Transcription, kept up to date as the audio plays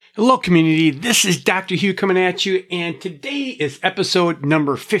Hello, community. This is Dr. Hugh coming at you, and today is episode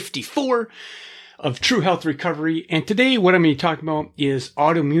number 54 of True Health Recovery. And today, what I'm going to be talking about is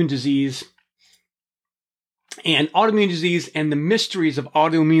autoimmune disease and the mysteries of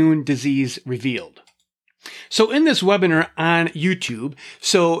autoimmune disease revealed. So in this webinar on YouTube,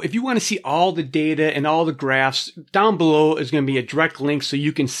 so if you want to see all the data and all the graphs, down below is going to be a direct link so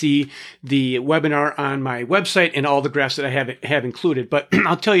you can see the webinar on my website and all the graphs that I have included. But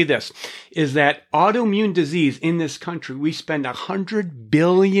I'll tell you this, is that autoimmune disease in this country, we spend $100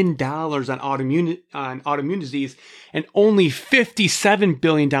 billion on autoimmune disease and only $57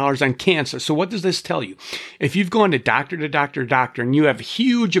 billion on cancer. So what does this tell you? If you've gone to doctor, and you have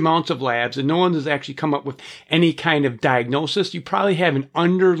huge amounts of labs and no one has actually come up with any kind of diagnosis, you probably have an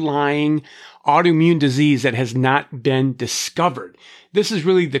underlying autoimmune disease that has not been discovered. This is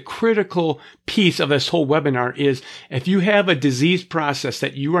really the critical piece of this whole webinar is if you have a disease process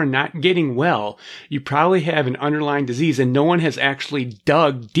that you are not getting well, you probably have an underlying disease and no one has actually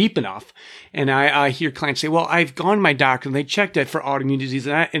dug deep enough. And I hear clients say, well, I've gone to my doctor and they checked it for autoimmune disease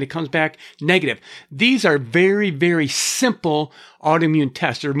and it comes back negative. These are very, very simple autoimmune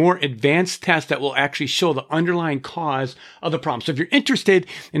tests. They're more advanced tests that will actually show the underlying cause of the problem. So if you're interested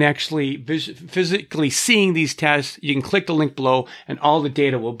in actually physically seeing these tests, you can click the link below and all the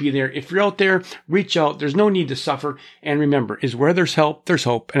data will be there. If you're out there, reach out. There's no need to suffer. And remember, is where there's help, there's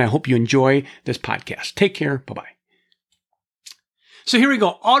hope. And I hope you enjoy this podcast. Take care. Bye-bye. So here we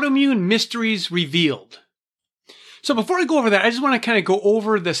go. Autoimmune mysteries revealed. So before I go over that, I just want to kind of go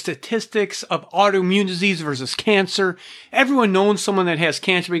over the statistics of autoimmune disease versus cancer. Everyone knows someone that has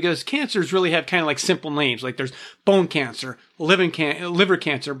cancer because cancers really have kind of like simple names. Like there's bone cancer, liver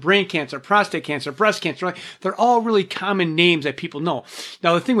cancer, brain cancer, prostate cancer, breast cancer. Right? They're all really common names that people know.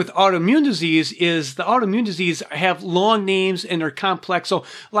 Now, the thing with autoimmune disease is the autoimmune disease have long names and they're complex. So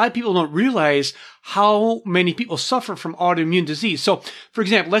a lot of people don't realize how many people suffer from autoimmune disease. So for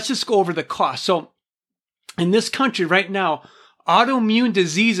example, let's just go over the cost. So in this country right now, autoimmune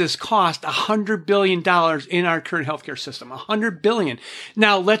diseases cost $100 billion in our current healthcare system. $100 billion.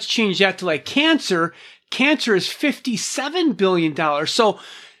 Now let's change that to like cancer. Cancer is $57 billion. So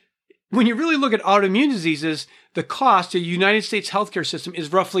when you really look at autoimmune diseases, the cost to the United States healthcare system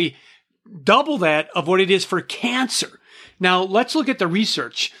is roughly double that of what it is for cancer. Now let's look at the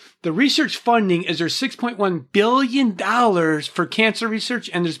research. The research funding is there's $6.1 billion for cancer research,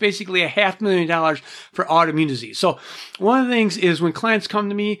 and there's basically $500,000 for autoimmune disease. So one of the things is when clients come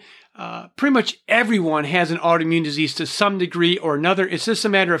to me, pretty much everyone has an autoimmune disease to some degree or another. It's just a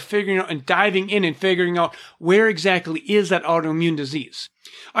matter of figuring out and diving in and figuring out where exactly is that autoimmune disease.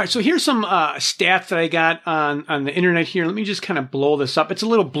 All right, so here's some stats that I got on the internet here. Let me just kind of blow this up. It's a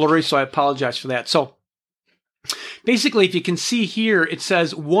little blurry, so I apologize for that. So basically, if you can see here, it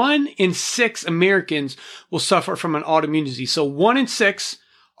says 1 in 6 Americans will suffer from an autoimmune disease. So 1 in 6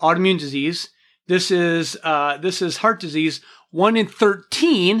 autoimmune disease. This is heart disease. 1 in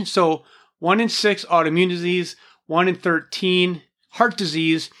 13. So 1 in 6 autoimmune disease. 1 in 13 heart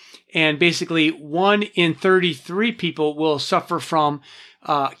disease. And basically 1 in 33 people will suffer from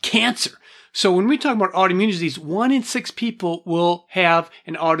cancer. So when we talk about autoimmune disease, 1 in 6 people will have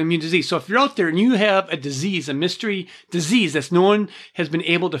an autoimmune disease. So if you're out there and you have a disease, a mystery disease that no one has been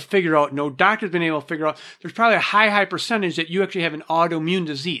able to figure out, no doctor's been able to figure out, there's probably a high percentage that you actually have an autoimmune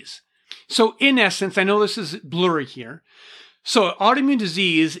disease. So in essence, I know this is blurry here. So autoimmune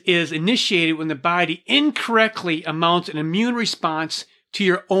disease is initiated when the body incorrectly mounts an immune response to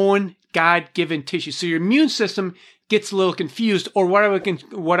your own God-given tissue. So your immune system gets a little confused, or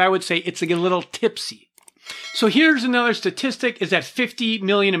what I would say, it's like a little tipsy. So here's another statistic, is that 50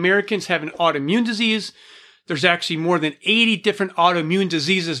 million Americans have an autoimmune disease. There's actually more than 80 different autoimmune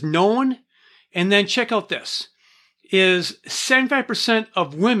diseases known. And then check out this, is 75%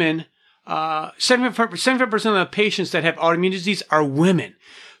 of women, 75% of the patients that have autoimmune disease are women.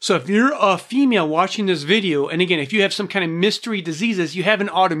 So if you're a female watching this video, and again, if you have some kind of mystery diseases, you have an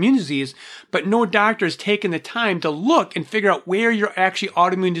autoimmune disease, but no doctor has taken the time to look and figure out where your actually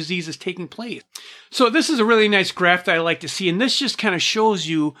autoimmune disease is taking place. So this is a really nice graph that I like to see, and this just kind of shows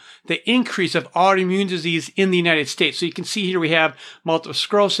you the increase of autoimmune disease in the United States. So you can see here we have multiple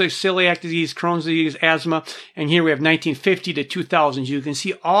sclerosis, celiac disease, Crohn's disease, asthma, and here we have 1950 to 2000. You can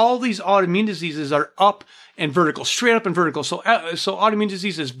see all these autoimmune diseases are up and vertical, straight up and vertical. So autoimmune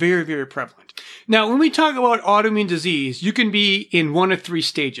disease is very, very prevalent. Now, when we talk about autoimmune disease, you can be in one of 3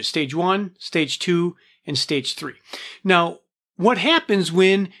 stages: stage 1, stage 2, and stage 3. Now, what happens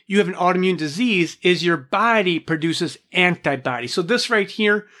when you have an autoimmune disease is your body produces antibodies. So this right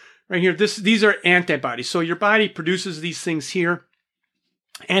here, these are antibodies. So your body produces these things here.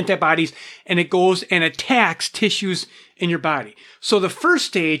 antibodies, and it goes and attacks tissues in your body. So the first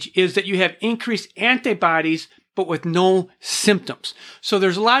stage is that you have increased antibodies, but with no symptoms. So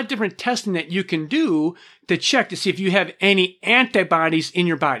there's a lot of different testing that you can do to check to see if you have any antibodies in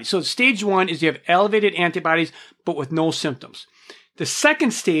your body. So stage 1 is you have elevated antibodies, but with no symptoms. The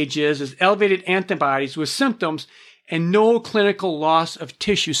second stage is elevated antibodies with symptoms and no clinical loss of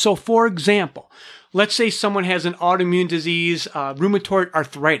tissue. So for example, let's say someone has an autoimmune disease, rheumatoid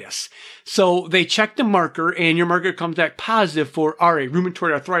arthritis. So they check the marker and your marker comes back positive for RA,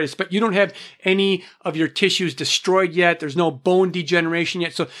 rheumatoid arthritis, but you don't have any of your tissues destroyed yet. There's no bone degeneration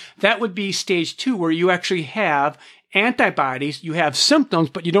yet. So that would be stage 2, where you actually have antibodies, you have symptoms,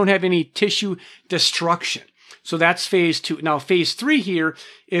 but you don't have any tissue destruction. So that's phase 2. Now, phase 3 here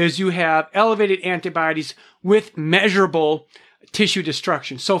is you have elevated antibodies with measurable tissue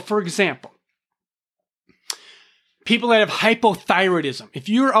destruction. So for example, people that have hypothyroidism, if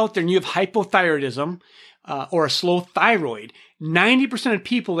you're out there and you have hypothyroidism or a slow thyroid, 90% of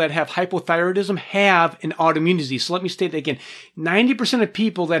people that have hypothyroidism have an autoimmune disease. So let me state that again. 90% of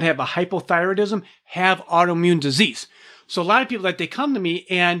people that have a hypothyroidism have autoimmune disease. So a lot of people that they come to me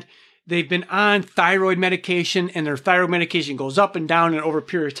and they've been on thyroid medication and their thyroid medication goes up and down, and over a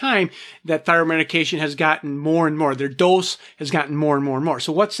period of time, that thyroid medication has gotten more and more. Their dose has gotten more and more and more.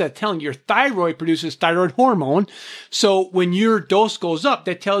 So what's that telling you? Your thyroid produces thyroid hormone. So when your dose goes up,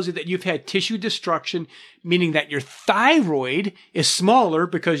 that tells you that you've had tissue destruction, meaning that your thyroid is smaller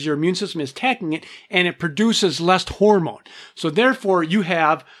because your immune system is attacking it and it produces less hormone. So therefore, you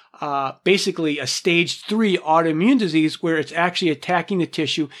have basically a stage 3 autoimmune disease where it's actually attacking the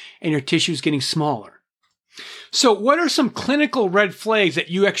tissue and your tissue is getting smaller. So what are some clinical red flags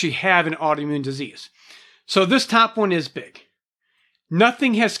that you actually have an autoimmune disease? So this top one is big.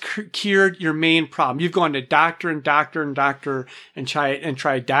 Nothing has cured your main problem. You've gone to doctor and tried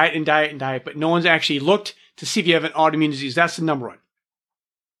diet, but no one's actually looked to see if you have an autoimmune disease. That's the number one.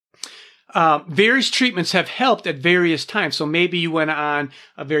 Various treatments have helped at various times. So maybe you went on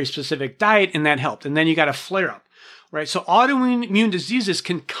a very specific diet and that helped. And then you got a flare up, right? So autoimmune diseases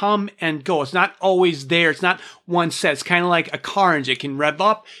can come and go. It's not always there. It's not one set. It's kind of like a car engine. It can rev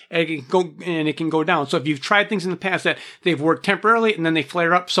up and it can go down. So if you've tried things in the past that they've worked temporarily and then they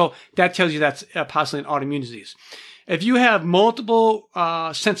flare up, so that tells you that's possibly an autoimmune disease. If you have multiple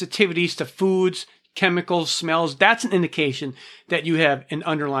sensitivities to foods, chemicals, smells, that's an indication that you have an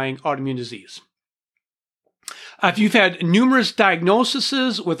underlying autoimmune disease. If you've had numerous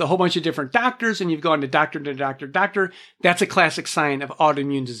diagnoses with a whole bunch of different doctors and you've gone to doctor, that's a classic sign of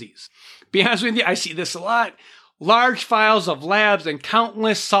autoimmune disease. Be honest with you, I see this a lot. Large files of labs and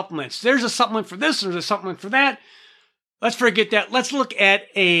countless supplements. There's a supplement for this, there's a supplement for that. Let's forget that. Let's look at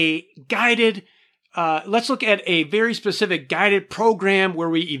a very specific guided program where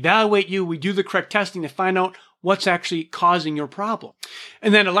we evaluate you, we do the correct testing to find out what's actually causing your problem.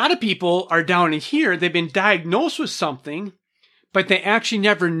 And then a lot of people are down in here, they've been diagnosed with something, but they actually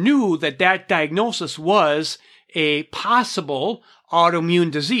never knew that that diagnosis was a possible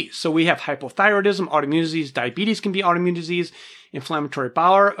autoimmune disease. So we have hypothyroidism, autoimmune disease, diabetes can be autoimmune disease, inflammatory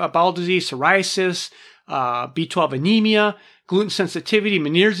bowel disease, psoriasis, B12 anemia, gluten sensitivity,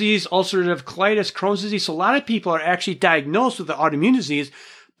 Meniere's disease, ulcerative colitis, Crohn's disease. So a lot of people are actually diagnosed with the autoimmune disease,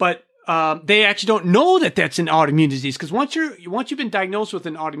 but they actually don't know that that's an autoimmune disease. Because once you've been diagnosed with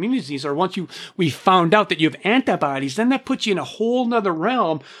an autoimmune disease, or we found out that you have antibodies, then that puts you in a whole nother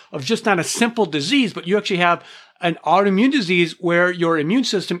realm of just not a simple disease, but you actually have an autoimmune disease where your immune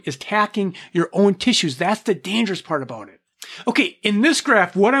system is attacking your own tissues. That's the dangerous part about it. Okay, in this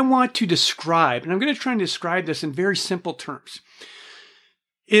graph, what I want to describe, and I'm going to try and describe this in very simple terms,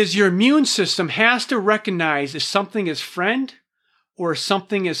 is your immune system has to recognize if something is friend or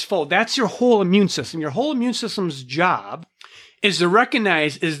something is foe. That's your whole immune system. Your whole immune system's job is to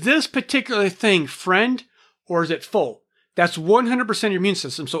recognize, is this particular thing friend or is it foe? That's 100% your immune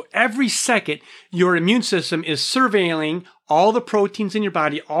system. So every second, your immune system is surveilling all the proteins in your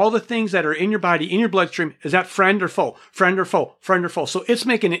body, all the things that are in your body, in your bloodstream. Is that friend or foe? Friend or foe? Friend or foe? So it's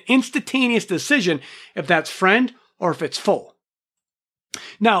making an instantaneous decision if that's friend or if it's foe.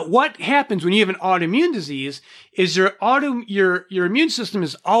 Now, what happens when you have an autoimmune disease is your immune system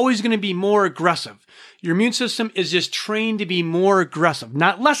is always going to be more aggressive. Your immune system is just trained to be more aggressive,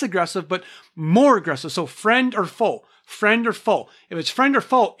 not less aggressive, but more aggressive. So friend or foe? Friend or foe? If it's friend or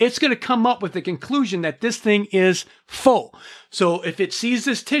foe, it's going to come up with the conclusion that this thing is foe. So if it sees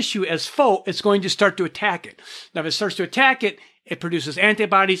this tissue as foe, it's going to start to attack it. Now, if it starts to attack it, it produces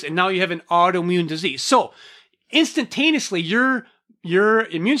antibodies, and now you have an autoimmune disease. So instantaneously, your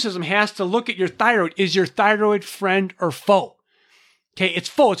immune system has to look at your thyroid. Is your thyroid friend or foe? Okay, it's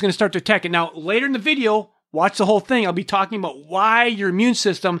full. It's going to start to attack it. Now, later in the video, watch the whole thing. I'll be talking about why your immune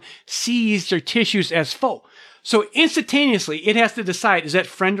system sees your tissues as full. So instantaneously, it has to decide, is that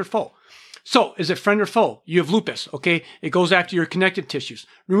friend or foe? So, is it friend or foe? You have lupus, okay? It goes after your connective tissues.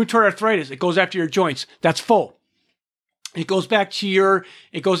 Rheumatoid arthritis, it goes after your joints. That's foe. It goes after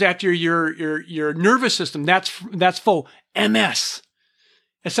your nervous system. That's foe. MS.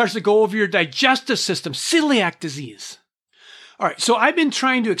 It starts to go over your digestive system, celiac disease. All right, so I've been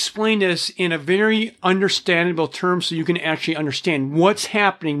trying to explain this in a very understandable term so you can actually understand what's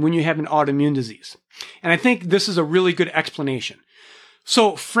happening when you have an autoimmune disease. And I think this is a really good explanation.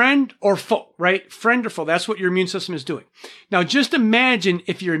 So friend or foe, right? Friend or foe, that's what your immune system is doing. Now just imagine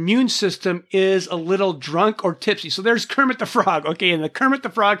if your immune system is a little drunk or tipsy. So there's Kermit the Frog, okay? And the Kermit the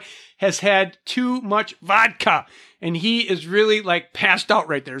Frog has had too much vodka and he is really like passed out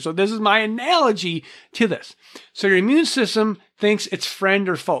right there. So this is my analogy to this. So your immune system thinks it's friend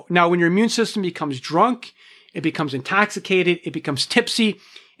or foe. Now when your immune system becomes drunk, it becomes intoxicated, it becomes tipsy.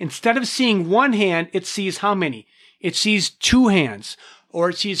 Instead of seeing one hand, it sees how many? It sees 2 hands,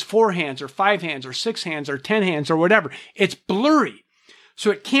 or it sees 4 hands, or 5 hands, or 6 hands, or 10 hands, or whatever. It's blurry. So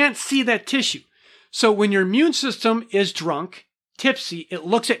it can't see that tissue. So when your immune system is drunk, tipsy, it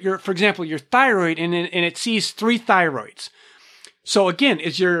looks at for example, your thyroid, and it sees 3 thyroids. So again,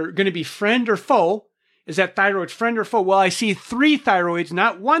 is your going to be friend or foe? Is that thyroid friend or foe? Well, I see 3 thyroids,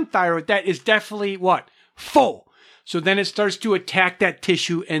 not 1 thyroid. That is definitely what? Foe. So then it starts to attack that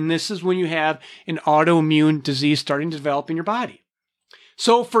tissue, and this is when you have an autoimmune disease starting to develop in your body.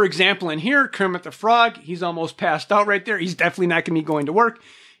 So, for example, in here, Kermit the Frog, he's almost passed out right there. He's definitely not going to be going to work.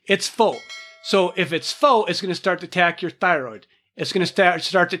 It's foe. So if it's foe, it's going to start to attack your thyroid. It's going to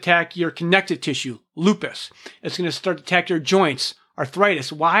start to attack your connective tissue, lupus. It's going to start to attack your joints,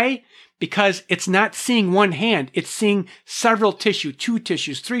 arthritis. Why? Because it's not seeing one hand. It's seeing several tissues, 2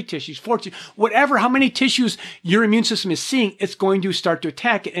 tissues, 3 tissues, 4 tissues, whatever, how many tissues your immune system is seeing, it's going to start to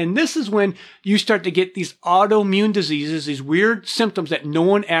attack it. And this is when you start to get these autoimmune diseases, these weird symptoms that no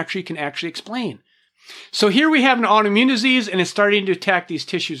one can actually explain. So here we have an autoimmune disease and it's starting to attack these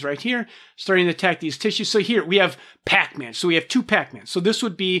tissues right here, starting to attack these tissues. So here we have Pac-Man. So we have 2 Pac-Man. So this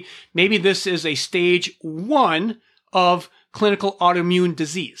would be, maybe this is a stage 1 of clinical autoimmune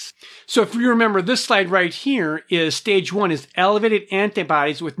disease. So if you remember, this slide right here is stage 1 is elevated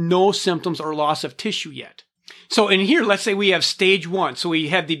antibodies with no symptoms or loss of tissue yet. So in here, let's say we have stage 1. So we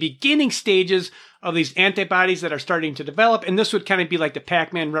have the beginning stages of these antibodies that are starting to develop. And this would kind of be like the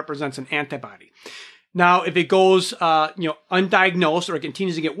Pac-Man represents an antibody. Now, if it goes, undiagnosed or it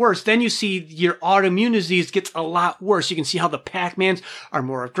continues to get worse, then you see your autoimmune disease gets a lot worse. You can see how the Pac-Mans are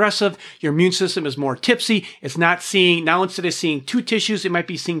more aggressive. Your immune system is more tipsy. It's not seeing, now instead of seeing 2 tissues, it might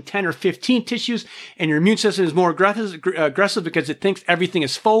be seeing 10 or 15 tissues. And your immune system is more aggressive because it thinks everything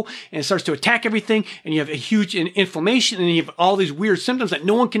is full and it starts to attack everything. And you have a huge inflammation and you have all these weird symptoms that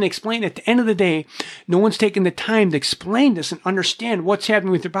no one can explain. At the end of the day, no one's taking the time to explain this and understand what's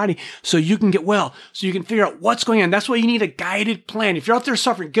happening with your body so you can get well. So you can figure out what's going on. That's why you need a guided plan. If you're out there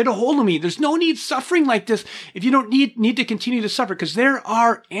suffering, get a hold of me. There's no need suffering like this if you don't need to continue to suffer because there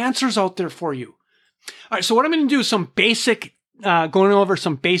are answers out there for you. All right, so what I'm going to do is some basic going over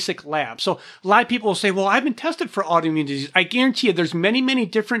some basic labs. So a lot of people will say, well, I've been tested for autoimmune disease. I guarantee you there's many, many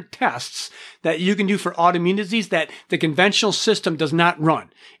different tests that you can do for autoimmune disease that the conventional system does not run.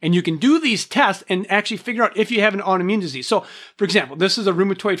 And you can do these tests and actually figure out if you have an autoimmune disease. So for example, this is a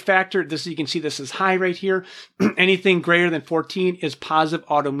rheumatoid factor. You can see this is high right here. Anything greater than 14 is positive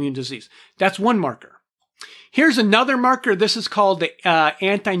autoimmune disease. That's one marker. Here's another marker. This is called the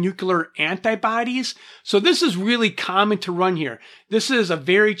anti-nuclear antibodies. So this is really common to run here. This is a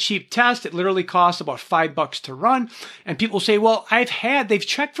very cheap test. It literally costs about $5 to run. And people say, well, they've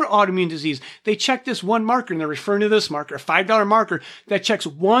checked for autoimmune disease. They checked this one marker and they're referring to this marker, a $5 marker that checks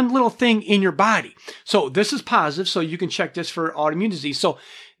one little thing in your body. So this is positive. So you can check this for autoimmune disease. So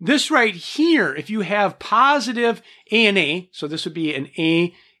this right here, if you have positive ANA, so this would be an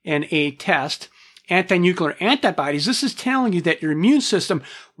ANA test, anti-nuclear antibodies, this is telling you that your immune system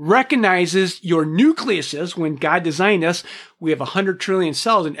recognizes your nucleuses. When God designed us, we have 100 trillion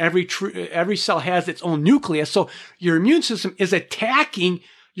cells and every cell has its own nucleus. So your immune system is attacking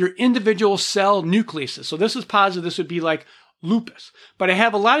your individual cell nucleuses. So this is positive. This would be like lupus. But I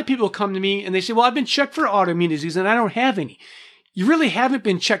have a lot of people come to me and they say, well, I've been checked for autoimmune disease and I don't have any. You really haven't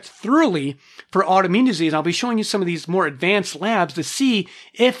been checked thoroughly for autoimmune disease. I'll be showing you some of these more advanced labs to see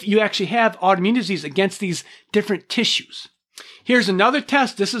if you actually have autoimmune disease against these different tissues. Here's another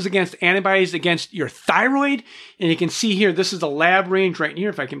test. This is against antibodies against your thyroid. And you can see here, this is the lab range right here.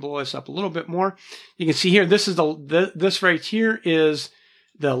 If I can blow this up a little bit more, you can see here, this is this right here is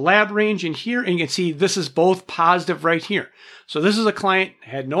the lab range in here. And you can see this is both positive right here. So this is a client,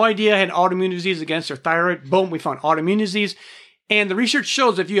 had no idea, had autoimmune disease against their thyroid. Boom, we found autoimmune disease. And the research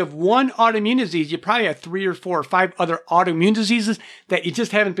shows if you have one autoimmune disease, you probably have 3 or 4 or 5 other autoimmune diseases that you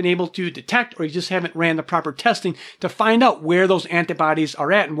just haven't been able to detect, or you just haven't ran the proper testing to find out where those antibodies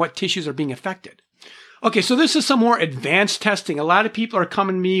are at and what tissues are being affected. Okay, so this is some more advanced testing. A lot of people are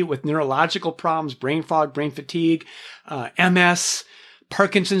coming to me with neurological problems, brain fog, brain fatigue, MS,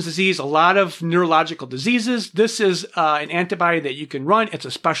 Parkinson's disease, a lot of neurological diseases. This is an antibody that you can run. It's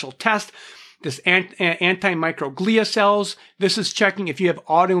a special test. This anti-microglia cells, this is checking if you have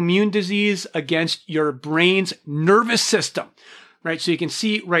autoimmune disease against your brain's nervous system, right? So you can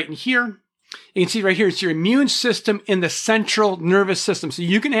see right in here, you can see right here, it's your immune system in the central nervous system. So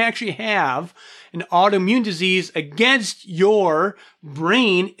you can actually have an autoimmune disease against your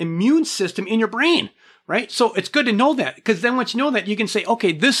brain immune system in your brain, right? So it's good to know that, because then once you know that, you can say,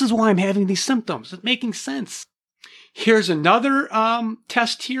 okay, this is why I'm having these symptoms. It's making sense. Here's another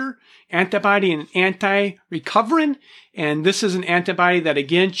test here, antibody and anti-recoverin. And this is an antibody that,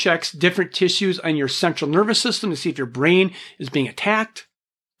 again, checks different tissues on your central nervous system to see if your brain is being attacked.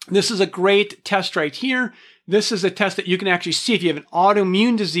 This is a great test right here. This is a test that you can actually see if you have an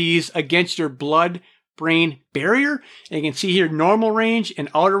autoimmune disease against your blood-brain barrier. And you can see here normal range and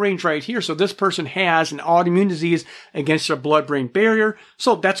outer range right here. So this person has an autoimmune disease against their blood-brain barrier.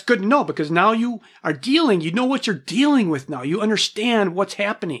 So that's good to know, because now you know what you're dealing with now. You understand what's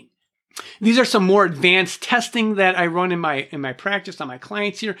happening. These are some more advanced testing that I run in my practice on my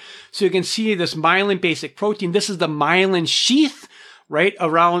clients here. So you can see this myelin basic protein. This is the myelin sheath, right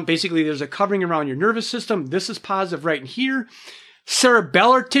around, basically there's a covering around your nervous system. This is positive right in here.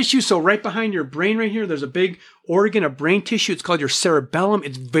 Cerebellar tissue, so right behind your brain right here, there's a big organ of brain tissue. It's called your cerebellum.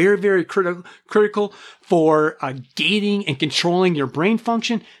 It's very, very critical for gating and controlling your brain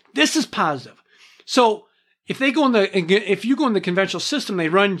function. This is positive. So if you go in the conventional system, they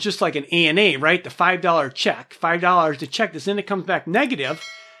run just like an ANA, right? The $5 check, $5 to check this, and it comes back negative.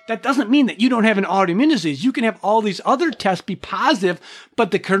 That doesn't mean that you don't have an autoimmune disease. You can have all these other tests be positive,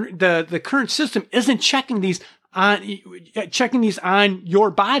 but the current system isn't checking these on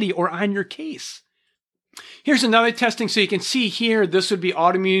your body or on your case. Here's another testing. So you can see here, this would be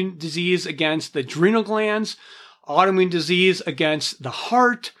autoimmune disease against the adrenal glands, autoimmune disease against the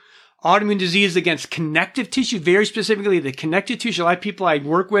heart, autoimmune disease against connective tissue, very specifically the connective tissue. A lot of people I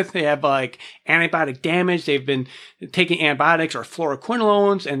work with, they have like antibiotic damage. They've been taking antibiotics or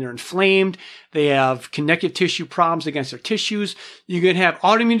fluoroquinolones and they're inflamed. They have connective tissue problems against their tissues. You can have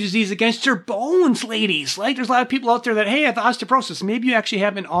autoimmune disease against your bones, ladies. Like there's a lot of people out there that, hey, I have osteoporosis. Maybe you actually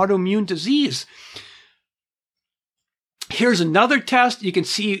have an autoimmune disease. Here's another test. You can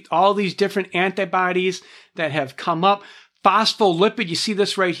see all these different antibodies that have come up. Phospholipid, you see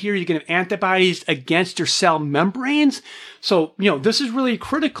this right here. You can have antibodies against your cell membranes. So, this is really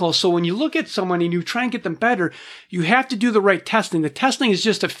critical. So when you look at someone and you try and get them better, you have to do the right testing. The testing is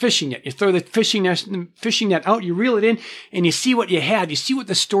just a fishing net. You throw the fishing net out, you reel it in, and you see what you have. You see what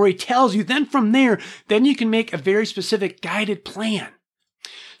the story tells you. Then from there, then you can make a very specific guided plan.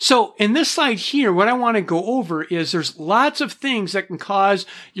 So in this slide here, what I want to go over is there's lots of things that can cause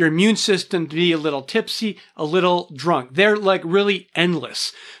your immune system to be a little tipsy, a little drunk. They're like really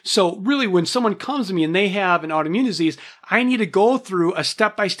endless. So really when someone comes to me and they have an autoimmune disease, I need to go through a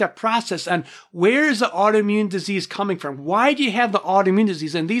step-by-step process on where is the autoimmune disease coming from? Why do you have the autoimmune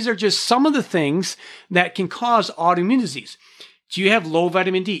disease? And these are just some of the things that can cause autoimmune disease. Do you have low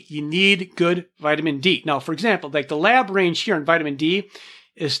vitamin D? You need good vitamin D. Now, for example, like the lab range here on vitamin D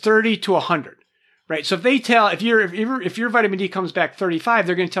is 30 to 100, right? So if your vitamin D comes back 35,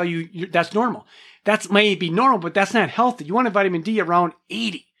 they're going to tell you that's normal. That may be normal, but that's not healthy. You want a vitamin D around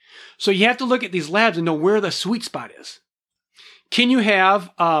 80. So you have to look at these labs and know where the sweet spot is. Can you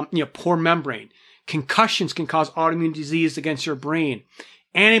have poor membrane? Concussions can cause autoimmune disease against your brain.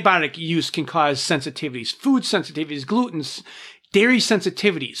 Antibiotic use can cause sensitivities, food sensitivities, gluten, dairy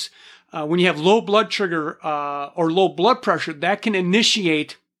sensitivities. When you have low blood sugar or low blood pressure, that can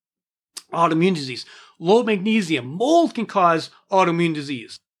initiate autoimmune disease. Low magnesium, mold can cause autoimmune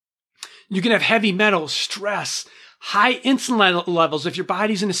disease. You can have heavy metals, stress, high insulin levels. If your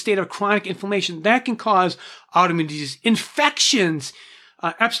body's in a state of chronic inflammation, that can cause autoimmune disease. Infections,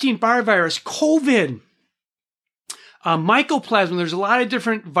 Epstein-Barr virus, COVID, mycoplasma. There's a lot of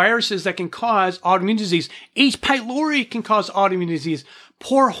different viruses that can cause autoimmune disease. H. pylori can cause autoimmune disease.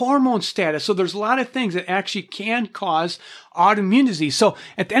 poor hormone status. So there's a lot of things that actually can cause autoimmune disease. So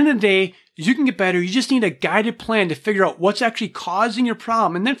at the end of the day, you can get better. You just need a guided plan to figure out what's actually causing your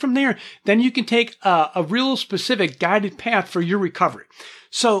problem. And then from there, then you can take a real specific guided path for your recovery.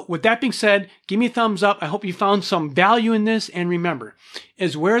 So with that being said, give me a thumbs up. I hope you found some value in this. And remember,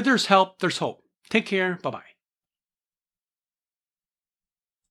 is where there's help, there's hope. Take care. Bye-bye.